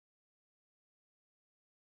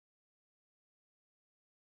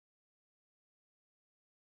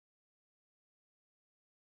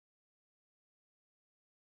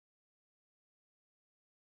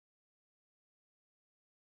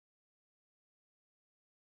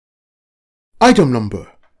Item Number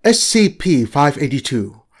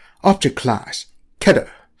SCP-582 Object Class Keter.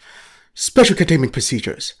 Special Containment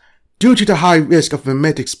Procedures. Due to the high risk of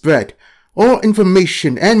memetic spread, all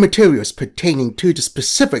information and materials pertaining to the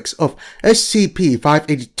specifics of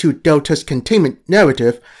SCP-582 Delta's containment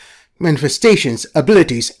narrative, manifestations,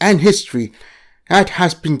 abilities, and history that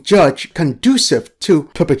has been judged conducive to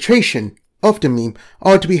perpetration of the meme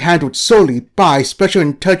are to be handled solely by Special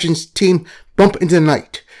Intelligence Team Bump in the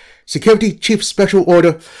Night, Security Chief Special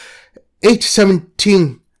Order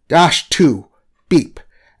 817-2, Beep.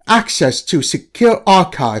 Access to Secure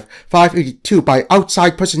Archive 582 by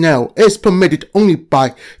outside personnel is permitted only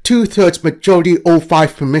by 2/3 majority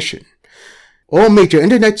O5 permission. All major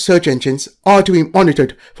internet search engines are to be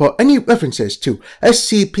monitored for any references to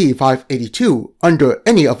SCP-582 under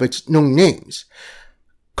any of its known names.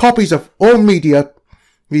 Copies of all media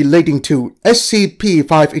relating to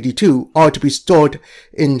SCP-582 are to be stored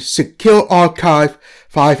in Secure Archive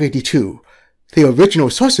 582. The original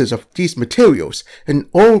sources of these materials and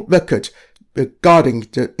all records regarding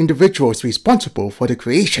the individuals responsible for the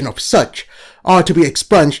creation of such are to be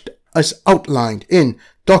expunged as outlined in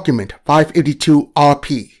Document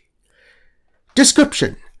 582-RP.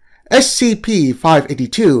 Description: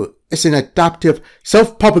 SCP-582 is an adaptive,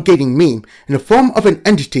 self-propagating meme in the form of an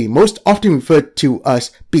entity most often referred to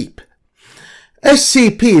as Beep.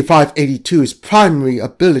 SCP-582's primary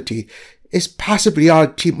ability is passive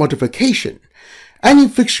reality modification. Any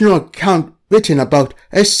fictional account written about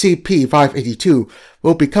SCP-582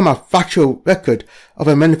 will become a factual record of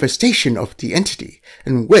a manifestation of the entity,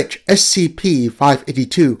 in which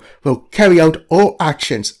SCP-582 will carry out all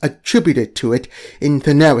actions attributed to it in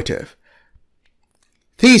the narrative.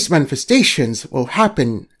 These manifestations will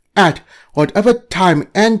happen at whatever time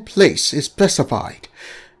and place is specified.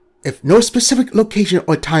 If no specific location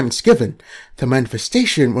or time is given, the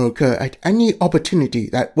manifestation will occur at any opportunity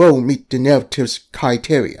that will meet the narrative's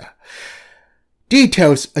criteria.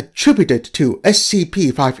 Details attributed to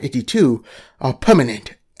SCP-582 are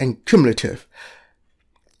permanent and cumulative.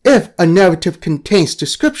 If a narrative contains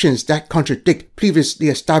descriptions that contradict previously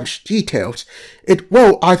established details, it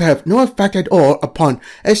will either have no effect at all upon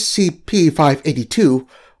SCP-582,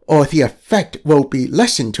 or the effect will be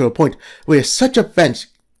lessened to a point where such events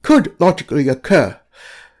could logically occur.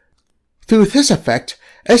 Through this effect,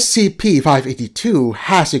 SCP-582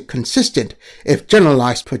 has a consistent, if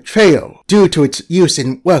generalized, portrayal due to its use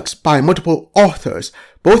in works by multiple authors,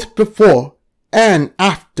 both before and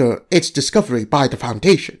after its discovery by the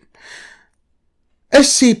Foundation.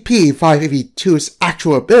 SCP-582's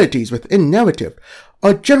actual abilities within narrative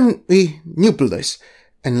are generally nebulous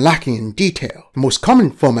and lacking in detail. The most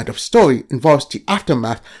common format of story involves the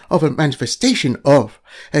aftermath of a manifestation of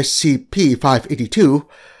SCP-582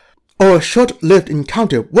 or a short-lived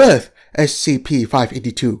encounter with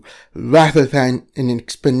SCP-582 rather than an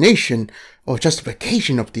explanation or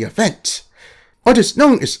justification of the events. What is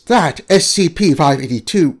known is that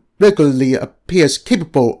SCP-582 regularly appears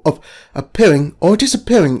capable of appearing or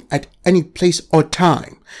disappearing at any place or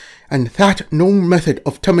time, and that no method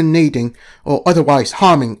of terminating or otherwise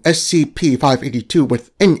harming SCP-582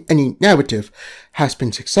 within any narrative has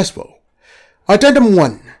been successful. Addendum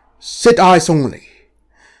 1. Sit Eyes Only.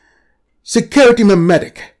 Security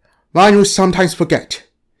Memetic. Rhinos sometimes forget.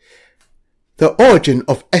 The origin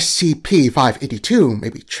of SCP-582 may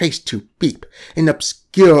be traced to Beep, an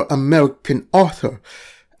obscure American author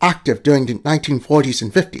active during the 1940s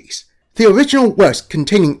and 50s. The original works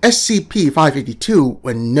containing SCP-582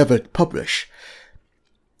 were never published,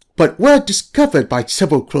 but were discovered by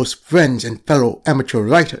several close friends and fellow amateur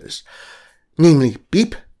writers, namely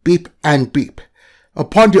Beep, Beep, and Beep,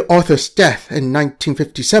 upon the author's death in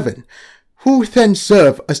 1957, who then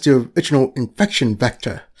served as the original infection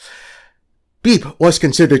vector. Beep was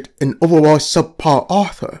considered an overall subpar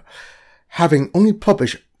author, having only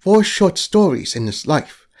published 4 short stories in his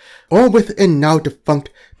life, all within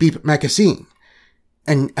now-defunct Beep magazine.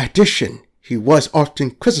 In addition, he was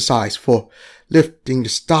often criticized for lifting the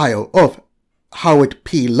style of Howard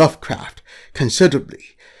P. Lovecraft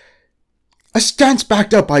considerably, a stance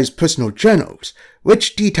backed up by his personal journals,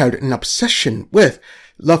 which detailed an obsession with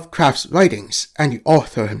Lovecraft's writings and the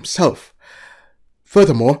author himself.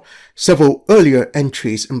 Furthermore, several earlier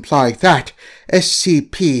entries imply that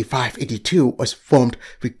SCP-582 was formed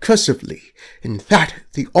recursively, in that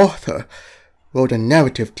the author wrote a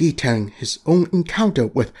narrative detailing his own encounter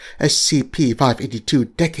with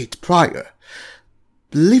SCP-582 decades prior,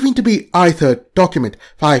 believing to be either Document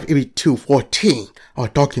 582-14 or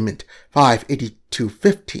Document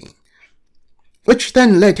 582-15, which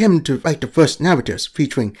then led him to write the first narratives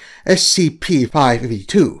featuring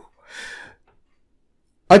SCP-582.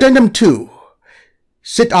 Addendum 2.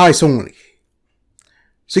 Sit eyes only.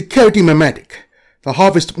 Security Mimetic. The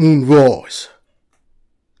Harvest Moon Roars.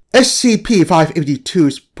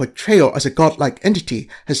 SCP-582's portrayal as a godlike entity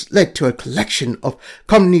has led to a collection of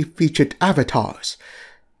commonly featured avatars.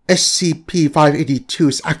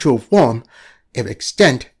 SCP-582's actual form, if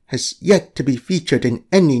extant, has yet to be featured in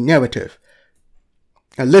any narrative.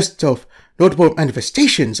 A list of notable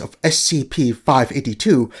manifestations of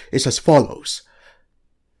SCP-582 is as follows.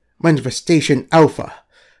 Manifestation Alpha,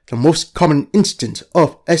 the most common instance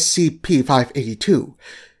of SCP-582,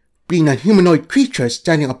 being a humanoid creature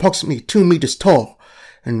standing approximately 2 meters tall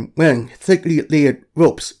and wearing thickly layered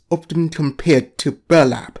robes often compared to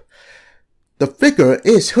burlap. The figure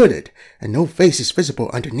is hooded and no face is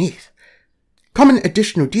visible underneath. Common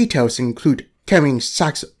additional details include carrying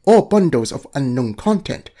sacks or bundles of unknown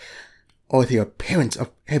content, or the appearance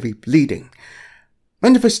of heavy bleeding.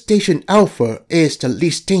 Manifestation Alpha is the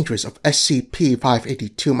least dangerous of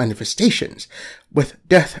SCP-582 manifestations, with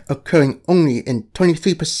death occurring only in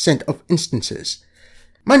 23% of instances.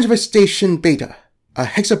 Manifestation Beta, a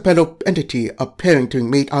hexapedal entity appearing to be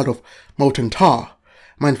made out of molten tar.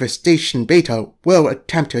 Manifestation Beta will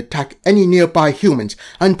attempt to attack any nearby humans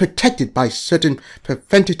unprotected by certain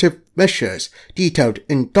preventative measures detailed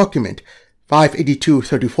in Document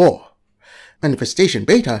 582-34. Manifestation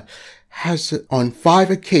Beta has on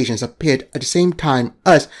 5 occasions appeared at the same time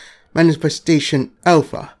as Manifestation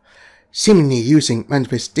Alpha, seemingly using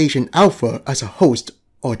Manifestation Alpha as a host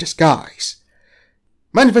or disguise.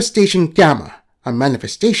 Manifestation Gamma, a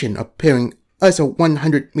manifestation appearing as a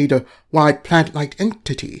 100-meter wide plant-like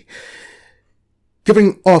entity,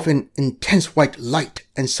 giving off an intense white light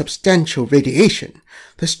and substantial radiation.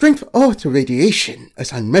 The strength of the radiation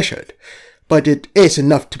is unmeasured, but it is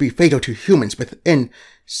enough to be fatal to humans within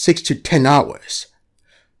 6 to 10 hours.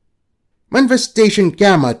 Manifestation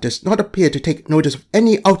Gamma does not appear to take notice of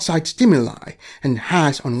any outside stimuli and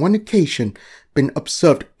has on one occasion been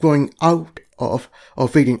observed growing out of or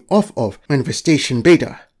fading off of Manifestation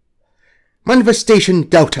Beta. Manifestation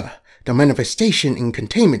Delta, the manifestation in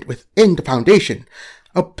containment within the Foundation,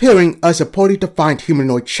 appearing as a poorly defined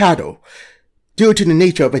humanoid shadow. Due to the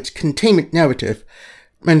nature of its containment narrative,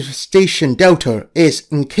 Manifestation Delta is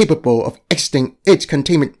incapable of exiting its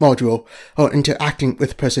containment module or interacting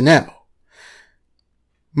with personnel.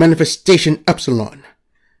 Manifestation Epsilon,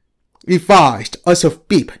 revised as of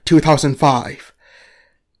Beep 2005.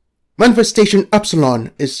 Manifestation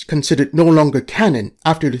Epsilon is considered no longer canon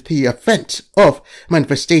after the events of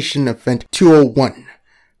Manifestation Event 201.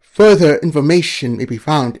 Further information may be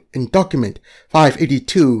found in Document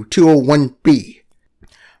 582-201-B.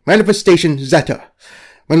 Manifestation Zeta.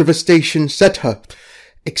 Manifestation Zeta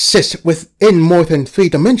exists within more than 3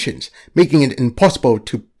 dimensions, making it impossible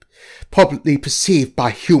to properly perceive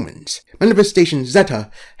by humans. Manifestation Zeta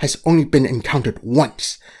has only been encountered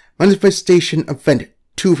once. Manifestation Event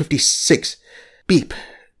 256, Beep,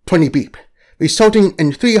 20 Beep, resulting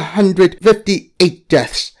in 358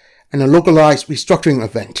 deaths and a localized restructuring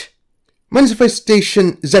event.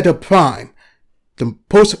 Manifestation Zeta Prime, the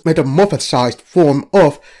post-metamorphosized form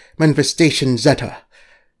of Manifestation Zeta.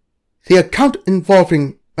 The account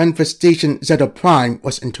involving Manifestation Zeta Prime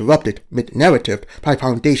was interrupted mid-narrative by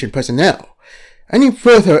Foundation personnel. Any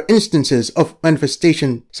further instances of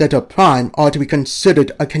Manifestation Zeta Prime are to be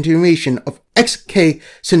considered a continuation of XK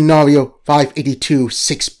Scenario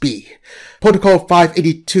 582-6B. Protocol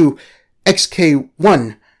 582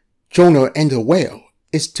 XK1, Jonah and the Whale,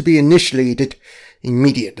 is to be initiated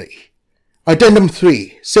immediately. Addendum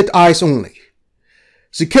 3. Sit eyes only.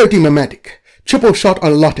 Security Mimetic. Triple shot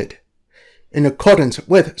allotted. In accordance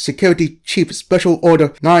with Security Chief Special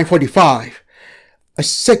Order 945, a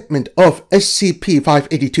segment of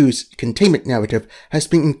SCP-582's containment narrative has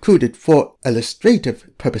been included for illustrative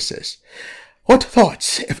purposes. What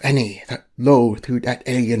thoughts, if any, that flow through that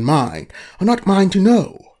alien mind are not mine to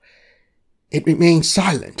know? It remains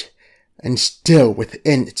silent and still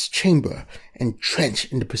within its chamber,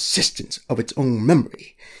 entrenched in the persistence of its own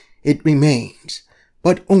memory. It remains,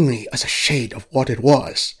 but only as a shade of what it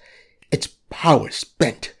was, its power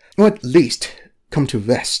spent, or at least come to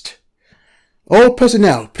rest. All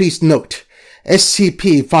personnel, please note,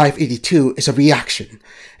 SCP-582 is a reaction.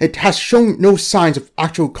 It has shown no signs of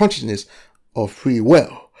actual consciousness or free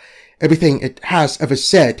will. Everything it has ever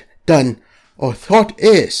said, done, or thought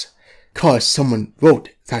is, 'cause someone wrote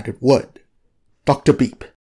that it would. Dr. Beep.